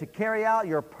Spirit to carry out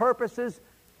your purposes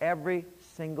every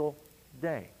single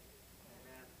day.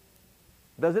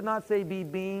 Does it not say be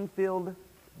being filled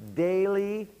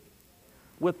daily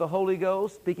with the Holy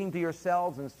Ghost, speaking to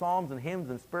yourselves in psalms and hymns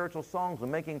and spiritual songs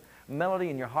and making melody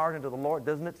in your heart unto the Lord?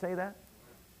 Doesn't it say that?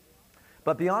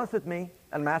 But be honest with me,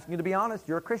 and I'm asking you to be honest.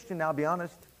 You're a Christian now, be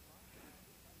honest.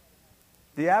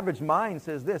 The average mind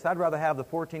says this: I'd rather have the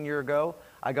 14-year ago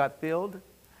I got filled,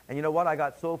 and you know what? I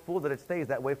got so full that it stays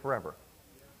that way forever.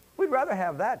 We'd rather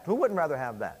have that. Who wouldn't rather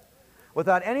have that?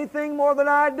 Without anything more than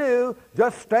I do,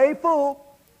 just stay full.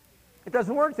 It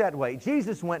doesn't work that way.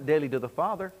 Jesus went daily to the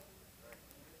Father.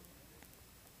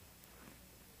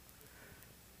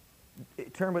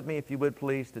 Turn with me, if you would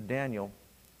please, to Daniel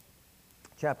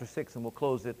chapter 6, and we'll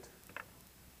close it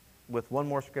with one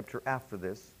more scripture after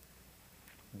this.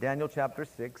 Daniel chapter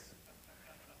 6.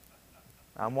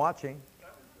 I'm watching.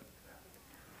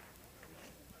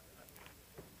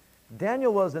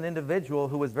 Daniel was an individual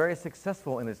who was very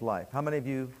successful in his life. How many of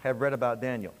you have read about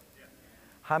Daniel?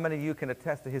 How many of you can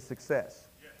attest to his success?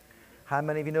 How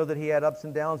many of you know that he had ups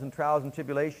and downs and trials and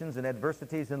tribulations and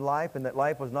adversities in life, and that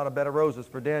life was not a bed of roses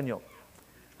for Daniel?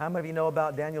 How many of you know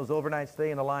about Daniel's overnight stay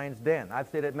in a lion's den? I've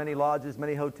stayed at many lodges,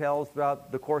 many hotels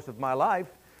throughout the course of my life,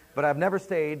 but I've never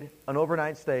stayed an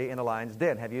overnight stay in a lion's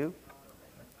den. Have you?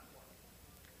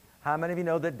 How many of you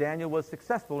know that Daniel was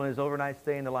successful in his overnight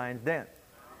stay in the lion's den?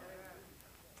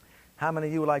 How many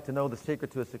of you would like to know the secret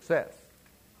to his success?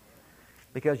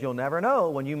 Because you'll never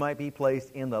know when you might be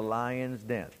placed in the lion's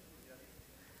den.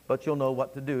 But you'll know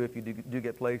what to do if you do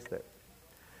get placed there.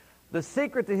 The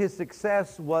secret to his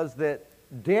success was that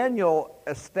Daniel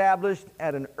established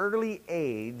at an early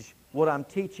age what I'm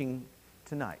teaching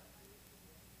tonight.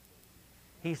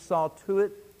 He saw to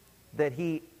it that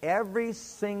he, every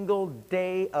single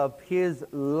day of his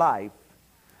life,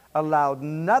 allowed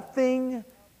nothing,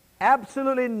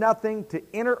 absolutely nothing, to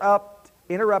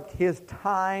interrupt his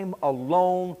time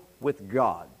alone with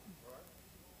God.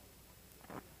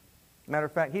 Matter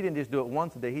of fact, he didn't just do it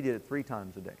once a day, he did it 3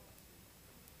 times a day.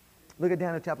 Look at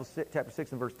Daniel chapter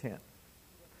 6 and verse 10.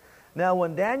 Now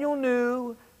when Daniel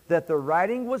knew that the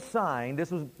writing was signed, this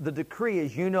was the decree,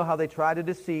 as you know how they tried to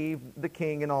deceive the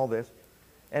king and all this,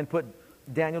 and put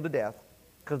Daniel to death,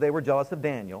 because they were jealous of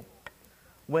Daniel.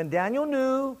 When Daniel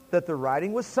knew that the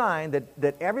writing was signed,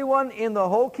 that everyone in the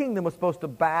whole kingdom was supposed to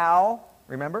bow,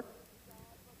 remember,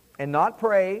 and not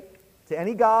pray to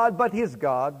any god but his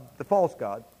God, the false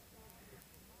god,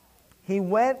 he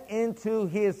went into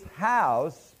his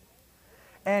house,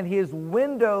 and his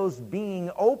windows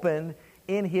being open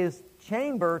in his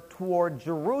chamber toward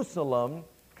Jerusalem,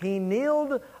 he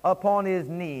kneeled upon his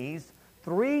knees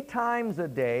 3 times a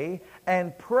day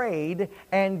and prayed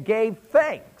and gave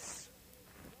thanks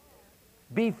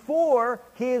before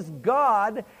his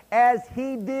God as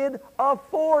he did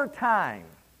aforetime.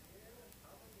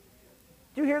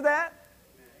 Did you hear that?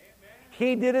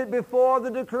 He did it before the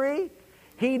decree.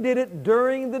 He did it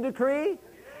during the decree.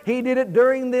 He did it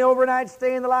during the overnight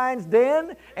stay in the lion's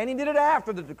den, and he did it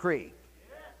after the decree.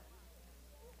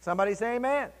 Somebody say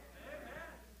amen.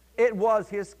 It was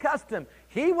his custom.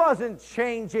 He wasn't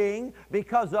changing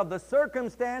because of the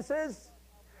circumstances.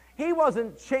 He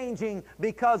wasn't changing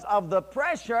because of the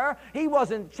pressure. He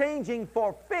wasn't changing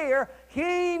for fear.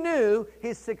 He knew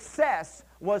his success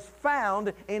was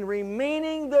found in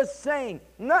remaining the same.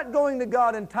 Not going to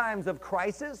God in times of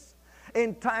crisis,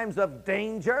 in times of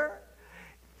danger.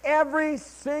 Every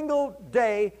single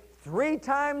day, 3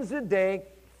 times a day,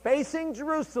 facing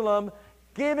Jerusalem,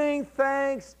 giving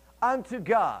thanks unto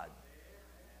God.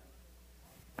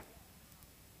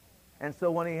 And so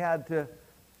when he had to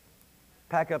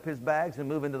pack up his bags and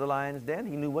move into the lion's den,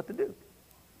 he knew what to do.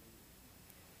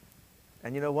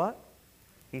 And you know what?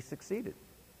 He succeeded.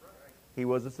 He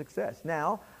was a success.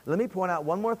 Now, let me point out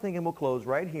one more thing and we'll close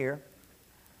right here.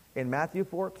 In Matthew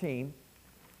 14,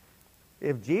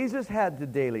 if Jesus had to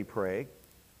daily pray,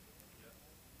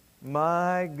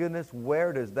 my goodness,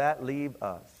 where does that leave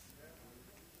us?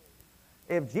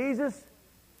 If Jesus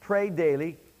prayed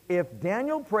daily, if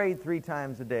Daniel prayed 3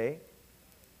 times a day,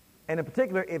 and in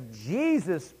particular, if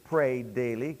Jesus prayed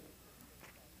daily,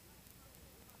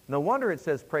 no wonder it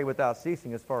says pray without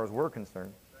ceasing as far as we're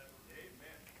concerned.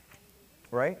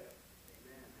 Right?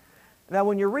 Now,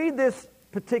 when you read this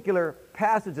particular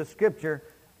passage of Scripture,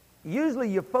 usually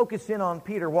you focus in on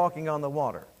Peter walking on the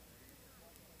water.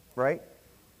 Right?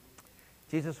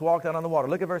 Jesus walked out on the water.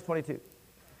 Look at verse 22.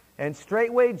 And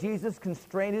straightway Jesus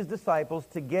constrained his disciples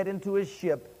to get into his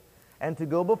ship and to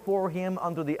go before him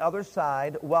unto the other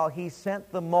side while he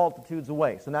sent the multitudes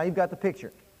away. So now you've got the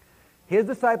picture. His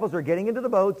disciples are getting into the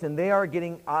boats and they are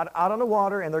getting out on the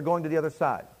water and they're going to the other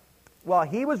side, while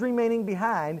he was remaining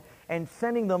behind and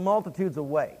sending the multitudes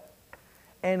away.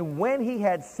 And when he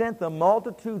had sent the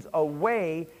multitudes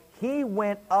away, he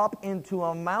went up into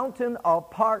a mountain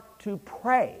apart to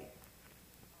pray.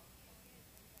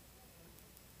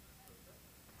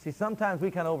 See, sometimes we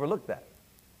kind of overlook that.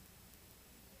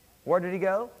 Where did he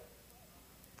go?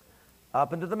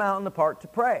 Up into the mountain apart to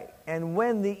pray. And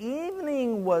when the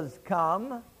evening was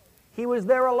come, he was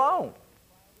there alone.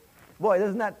 Boy,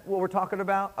 isn't that what we're talking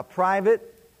about? A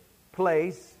private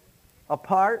place,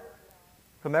 apart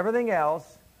from everything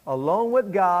else, alone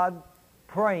with God,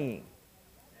 praying.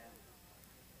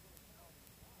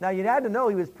 Now, you had to know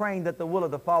he was praying that the will of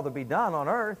the Father be done on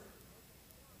earth.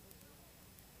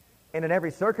 And in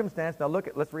every circumstance, now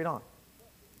let's read on.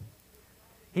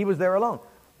 He was there alone.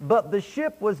 But the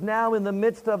ship was now in the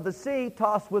midst of the sea,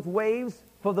 tossed with waves,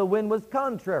 for the wind was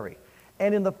contrary.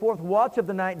 And in the fourth watch of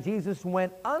the night, Jesus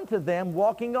went unto them,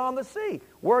 walking on the sea.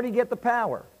 Where did he get the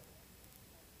power?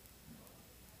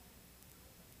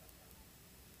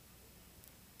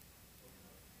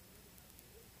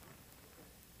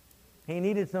 He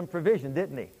needed some provision,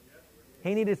 didn't he?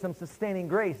 He needed some sustaining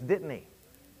grace, didn't he?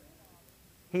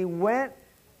 He went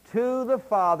to the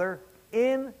Father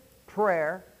in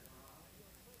prayer.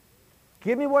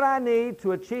 Give me what I need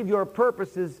to achieve your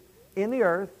purposes in the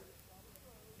earth.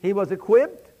 He was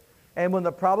equipped, and when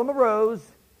the problem arose,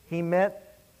 he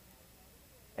met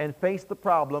and faced the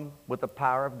problem with the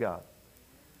power of God.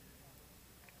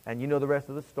 And you know the rest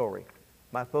of the story.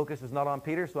 My focus is not on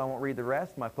Peter, so I won't read the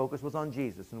rest. My focus was on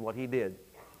Jesus and what he did.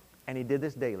 And he did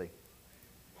this daily.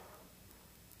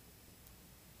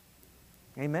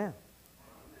 Amen.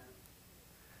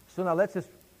 So now let's just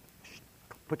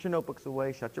put your notebooks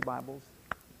away, shut your Bibles.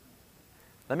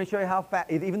 Let me show you how fast,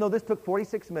 even though this took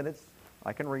 46 minutes,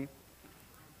 I can read.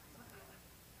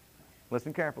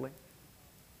 Listen carefully.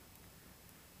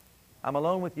 I'm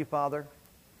alone with you, Father.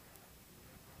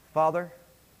 Father,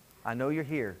 I know you're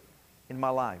here in my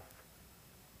life.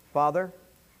 Father,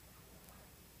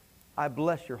 I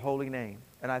bless your holy name,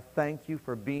 and I thank you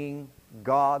for being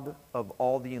God of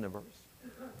all the universe.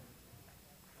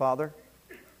 Father,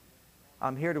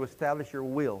 I'm here to establish your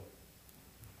will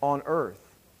on earth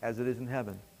as it is in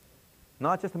heaven.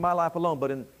 Not just in my life alone,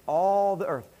 but in all the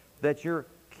earth, that your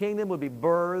kingdom would be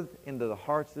birthed into the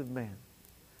hearts of men.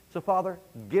 So, Father,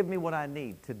 give me what I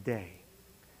need today,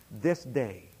 this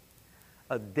day,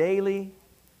 a daily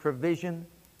provision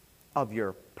of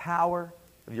your power,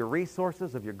 of your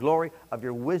resources, of your glory, of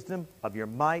your wisdom, of your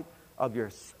might, of your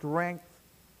strength,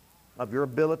 of your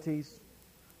abilities,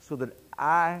 so that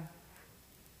I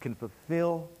can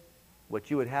fulfill what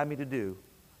you would have me to do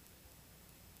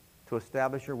to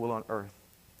establish your will on earth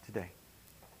today.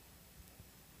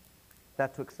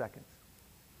 That took seconds.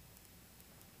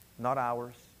 Not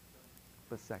hours,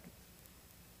 but seconds.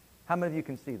 How many of you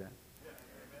can see that?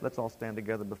 Let's all stand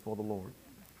together before the Lord.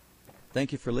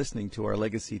 Thank you for listening to our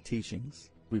legacy teachings.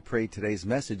 We pray today's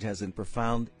message has a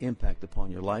profound impact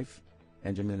upon your life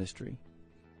and your ministry.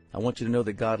 I want you to know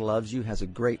that God loves you, has a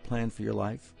great plan for your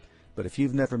life. But if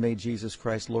you've never made Jesus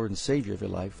Christ Lord and Savior of your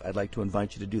life, I'd like to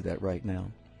invite you to do that right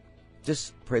now.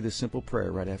 Just pray this simple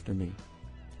prayer right after me.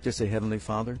 Just say, Heavenly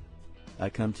Father, I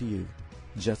come to you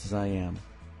just as I am,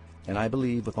 and I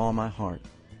believe with all my heart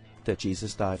that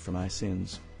Jesus died for my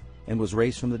sins and was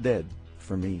raised from the dead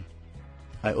for me.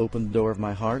 I open the door of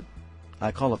my heart.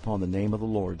 I call upon the name of the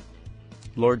Lord.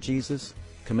 Lord Jesus,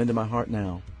 come into my heart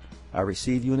now. I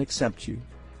receive you and accept you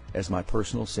as my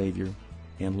personal Savior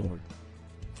and Lord.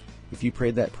 If you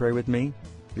prayed that prayer with me,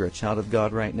 you're a child of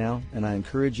God right now, and I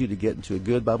encourage you to get into a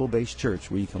good Bible-based church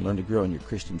where you can learn to grow in your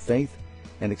Christian faith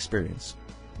and experience.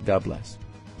 God bless.